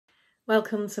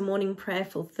Welcome to morning prayer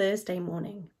for Thursday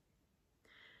morning.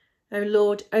 O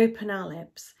Lord, open our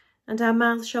lips, and our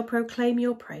mouth shall proclaim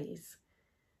your praise.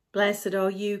 Blessed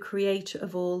are you, Creator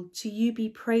of all, to you be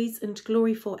praise and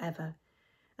glory forever.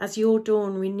 As your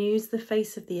dawn renews the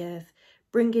face of the earth,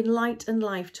 bringing light and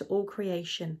life to all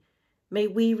creation, may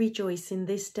we rejoice in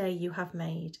this day you have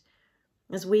made.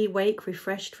 As we wake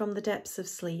refreshed from the depths of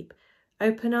sleep,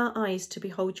 open our eyes to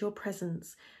behold your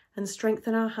presence, and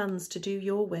strengthen our hands to do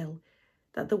your will,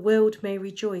 that the world may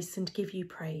rejoice and give you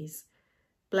praise.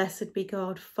 Blessed be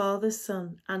God, Father,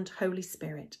 Son, and Holy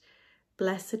Spirit.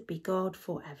 Blessed be God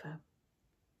forever.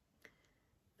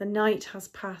 The night has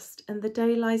passed, and the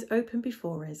day lies open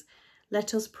before us.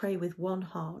 Let us pray with one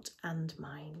heart and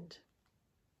mind.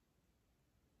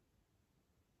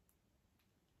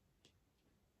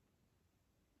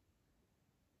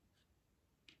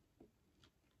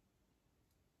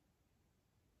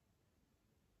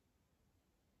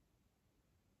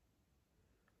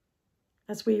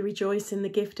 As we rejoice in the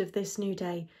gift of this new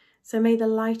day, so may the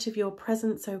light of your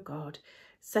presence, O God,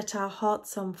 set our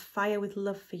hearts on fire with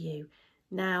love for you,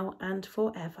 now and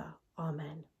forever.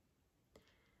 Amen.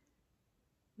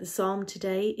 The psalm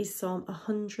today is Psalm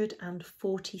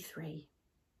 143.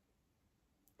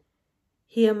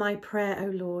 Hear my prayer, O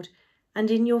Lord,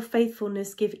 and in your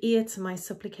faithfulness give ear to my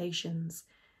supplications.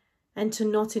 Enter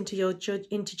not into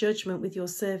judgment with your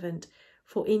servant,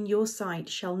 for in your sight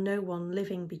shall no one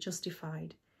living be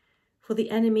justified. For the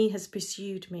enemy has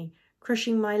pursued me,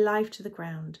 crushing my life to the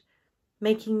ground,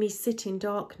 making me sit in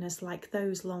darkness like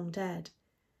those long dead.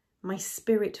 My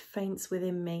spirit faints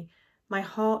within me, my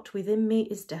heart within me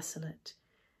is desolate.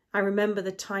 I remember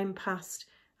the time past,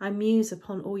 I muse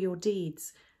upon all your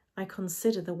deeds, I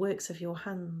consider the works of your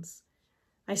hands.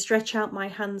 I stretch out my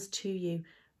hands to you,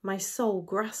 my soul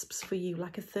grasps for you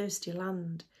like a thirsty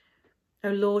land. O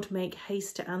Lord, make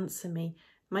haste to answer me,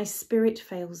 my spirit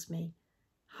fails me.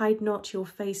 Hide not your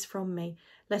face from me,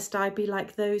 lest I be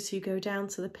like those who go down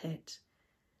to the pit.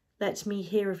 Let me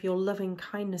hear of your loving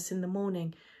kindness in the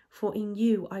morning, for in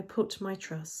you I put my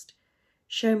trust.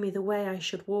 Show me the way I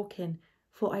should walk in,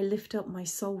 for I lift up my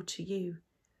soul to you.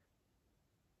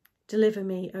 Deliver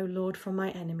me, O Lord, from my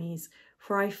enemies,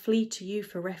 for I flee to you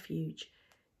for refuge.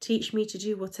 Teach me to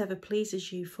do whatever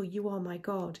pleases you, for you are my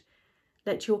God.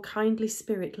 Let your kindly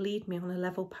spirit lead me on a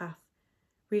level path.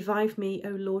 Revive me, O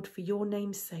Lord, for your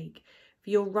name's sake. For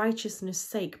your righteousness'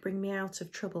 sake, bring me out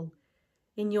of trouble.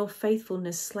 In your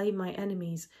faithfulness, slay my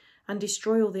enemies, and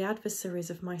destroy all the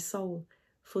adversaries of my soul,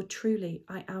 for truly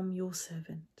I am your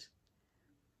servant.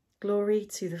 Glory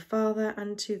to the Father,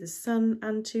 and to the Son,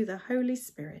 and to the Holy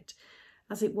Spirit,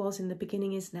 as it was in the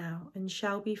beginning, is now, and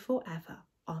shall be forever.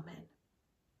 Amen.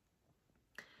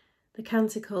 The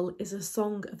canticle is a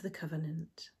song of the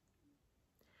covenant.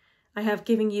 I have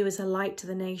given you as a light to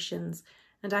the nations,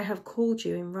 and I have called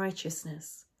you in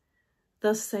righteousness.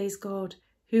 Thus says God,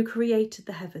 who created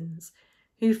the heavens,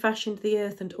 who fashioned the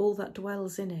earth and all that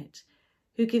dwells in it,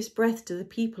 who gives breath to the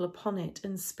people upon it,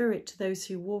 and spirit to those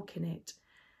who walk in it.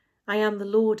 I am the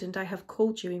Lord, and I have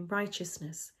called you in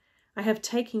righteousness. I have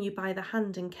taken you by the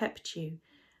hand and kept you.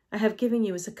 I have given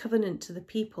you as a covenant to the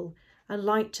people, a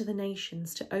light to the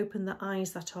nations, to open the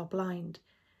eyes that are blind,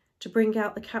 to bring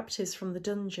out the captives from the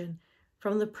dungeon,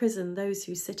 from the prison those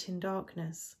who sit in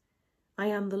darkness. I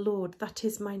am the Lord, that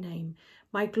is my name.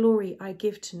 My glory I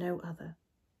give to no other.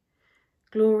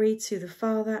 Glory to the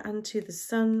Father, and to the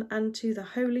Son, and to the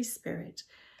Holy Spirit,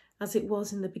 as it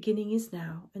was in the beginning, is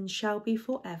now, and shall be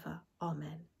forever.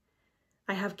 Amen.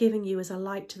 I have given you as a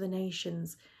light to the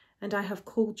nations, and I have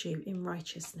called you in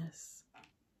righteousness.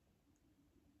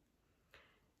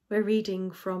 We're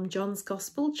reading from John's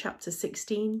Gospel, chapter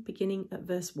 16, beginning at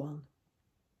verse 1.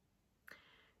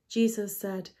 Jesus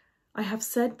said, I have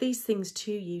said these things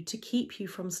to you to keep you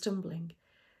from stumbling.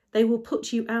 They will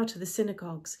put you out of the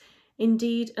synagogues.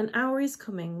 Indeed, an hour is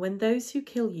coming when those who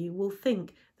kill you will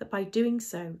think that by doing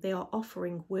so they are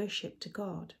offering worship to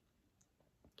God.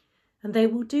 And they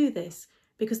will do this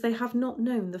because they have not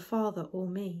known the Father or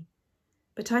me.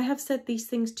 But I have said these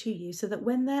things to you so that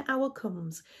when their hour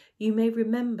comes, you may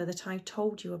remember that I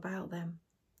told you about them.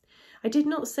 I did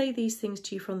not say these things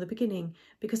to you from the beginning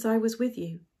because I was with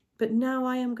you. But now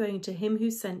I am going to him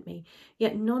who sent me,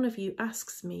 yet none of you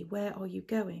asks me, where are you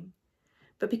going?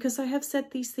 But because I have said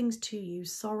these things to you,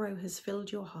 sorrow has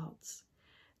filled your hearts.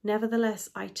 Nevertheless,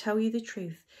 I tell you the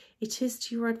truth, it is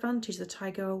to your advantage that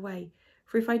I go away.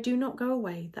 For if I do not go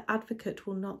away, the advocate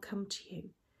will not come to you.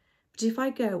 But if I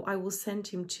go, I will send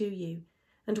him to you.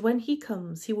 And when he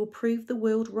comes, he will prove the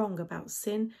world wrong about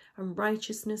sin and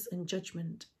righteousness and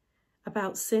judgment.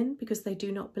 About sin, because they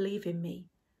do not believe in me.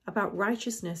 about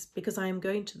righteousness, because I am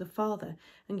going to the Father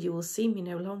and you will see me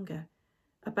no longer,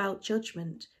 about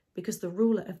judgment, because the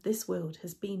ruler of this world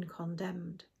has been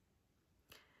condemned.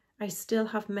 I still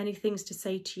have many things to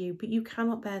say to you, but you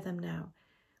cannot bear them now.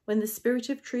 When the Spirit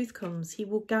of truth comes, he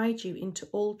will guide you into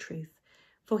all truth,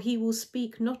 for he will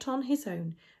speak not on his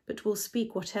own, but will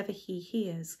speak whatever he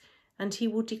hears, and he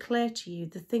will declare to you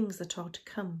the things that are to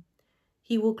come.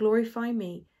 He will glorify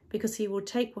me, because he will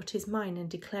take what is mine and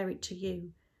declare it to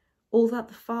you. All that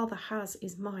the Father has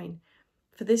is mine.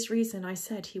 For this reason I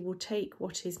said he will take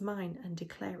what is mine and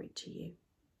declare it to you.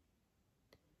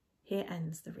 Here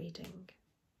ends the reading.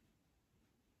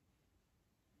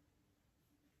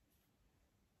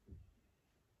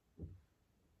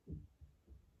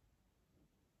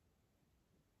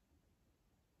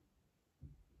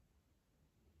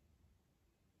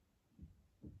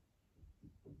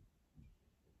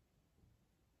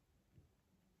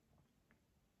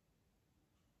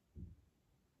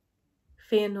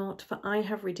 Fear not, for I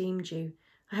have redeemed you.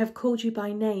 I have called you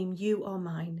by name, you are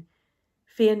mine.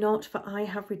 Fear not, for I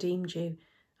have redeemed you.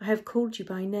 I have called you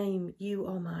by name, you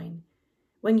are mine.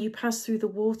 When you pass through the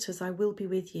waters, I will be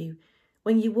with you.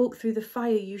 When you walk through the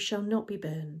fire, you shall not be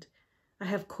burned. I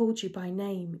have called you by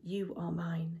name, you are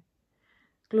mine.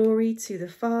 Glory to the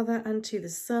Father, and to the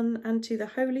Son, and to the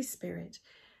Holy Spirit.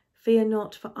 Fear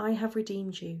not, for I have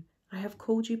redeemed you. I have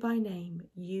called you by name,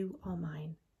 you are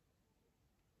mine.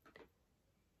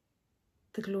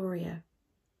 The Gloria.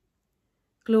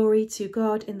 Glory to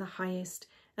God in the highest,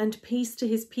 and peace to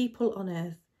his people on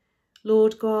earth.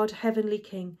 Lord God, heavenly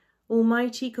King,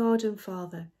 almighty God and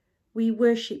Father, we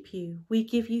worship you, we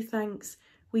give you thanks,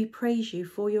 we praise you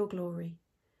for your glory.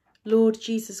 Lord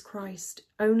Jesus Christ,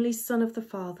 only Son of the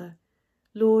Father,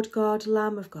 Lord God,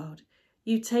 Lamb of God,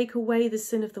 you take away the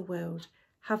sin of the world,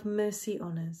 have mercy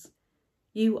on us.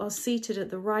 You are seated at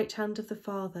the right hand of the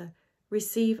Father,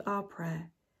 receive our prayer.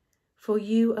 For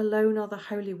you alone are the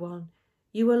Holy One,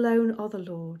 you alone are the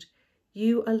Lord,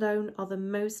 you alone are the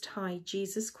Most High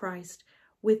Jesus Christ,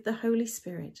 with the Holy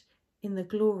Spirit, in the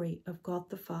glory of God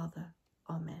the Father.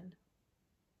 Amen.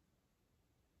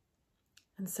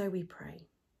 And so we pray.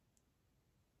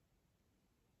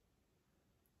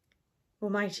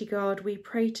 Almighty God, we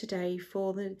pray today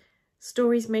for the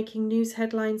stories making news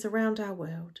headlines around our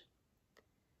world.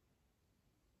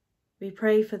 We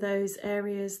pray for those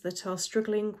areas that are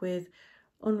struggling with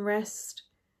unrest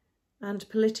and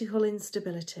political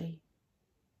instability.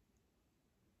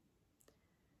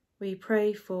 We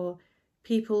pray for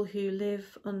people who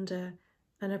live under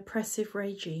an oppressive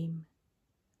regime.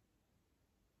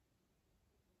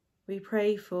 We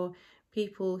pray for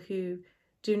people who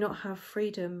do not have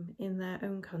freedom in their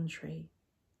own country.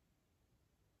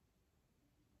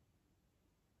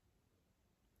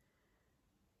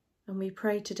 And we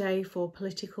pray today for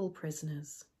political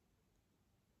prisoners.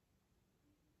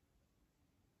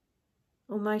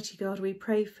 Almighty God, we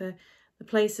pray for the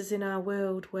places in our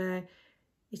world where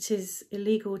it is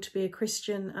illegal to be a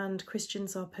Christian and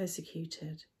Christians are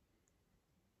persecuted.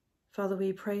 Father,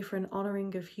 we pray for an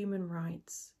honouring of human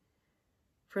rights,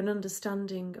 for an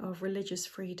understanding of religious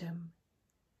freedom.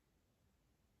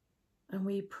 And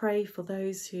we pray for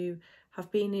those who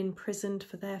have been imprisoned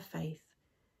for their faith,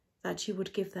 that you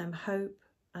would give them hope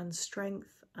and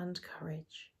strength and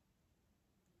courage.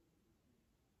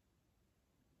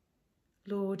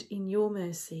 Lord, in your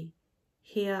mercy,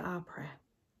 hear our prayer.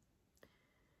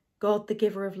 God, the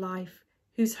giver of life,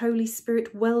 whose Holy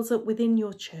Spirit wells up within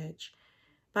your church,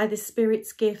 by the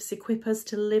Spirit's gifts equip us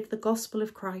to live the gospel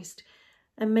of Christ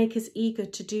and make us eager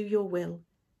to do your will,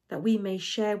 that we may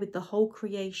share with the whole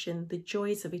creation the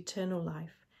joys of eternal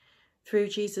life. Through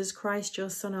Jesus Christ, your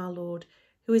Son, our Lord,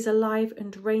 who is alive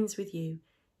and reigns with you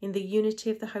in the unity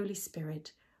of the Holy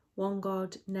Spirit, one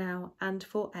God, now and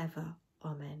forever.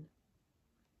 Amen.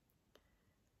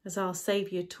 As our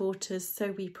Saviour taught us,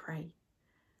 so we pray.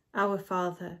 Our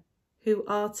Father, who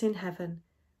art in heaven,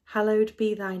 hallowed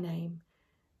be thy name.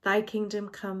 Thy kingdom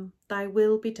come, thy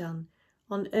will be done,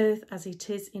 on earth as it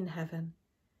is in heaven.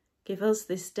 Give us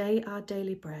this day our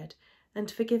daily bread, and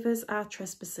forgive us our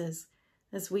trespasses,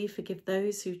 as we forgive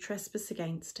those who trespass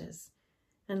against us.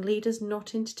 And lead us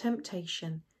not into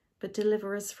temptation, but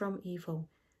deliver us from evil.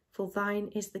 For thine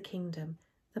is the kingdom,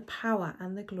 the power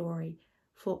and the glory,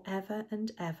 for ever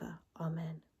and ever.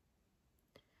 Amen.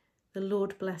 The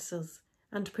Lord bless us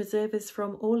and preserve us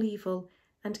from all evil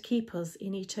and keep us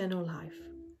in eternal life.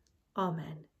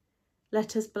 Amen.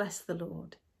 Let us bless the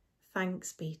Lord.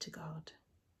 Thanks be to God.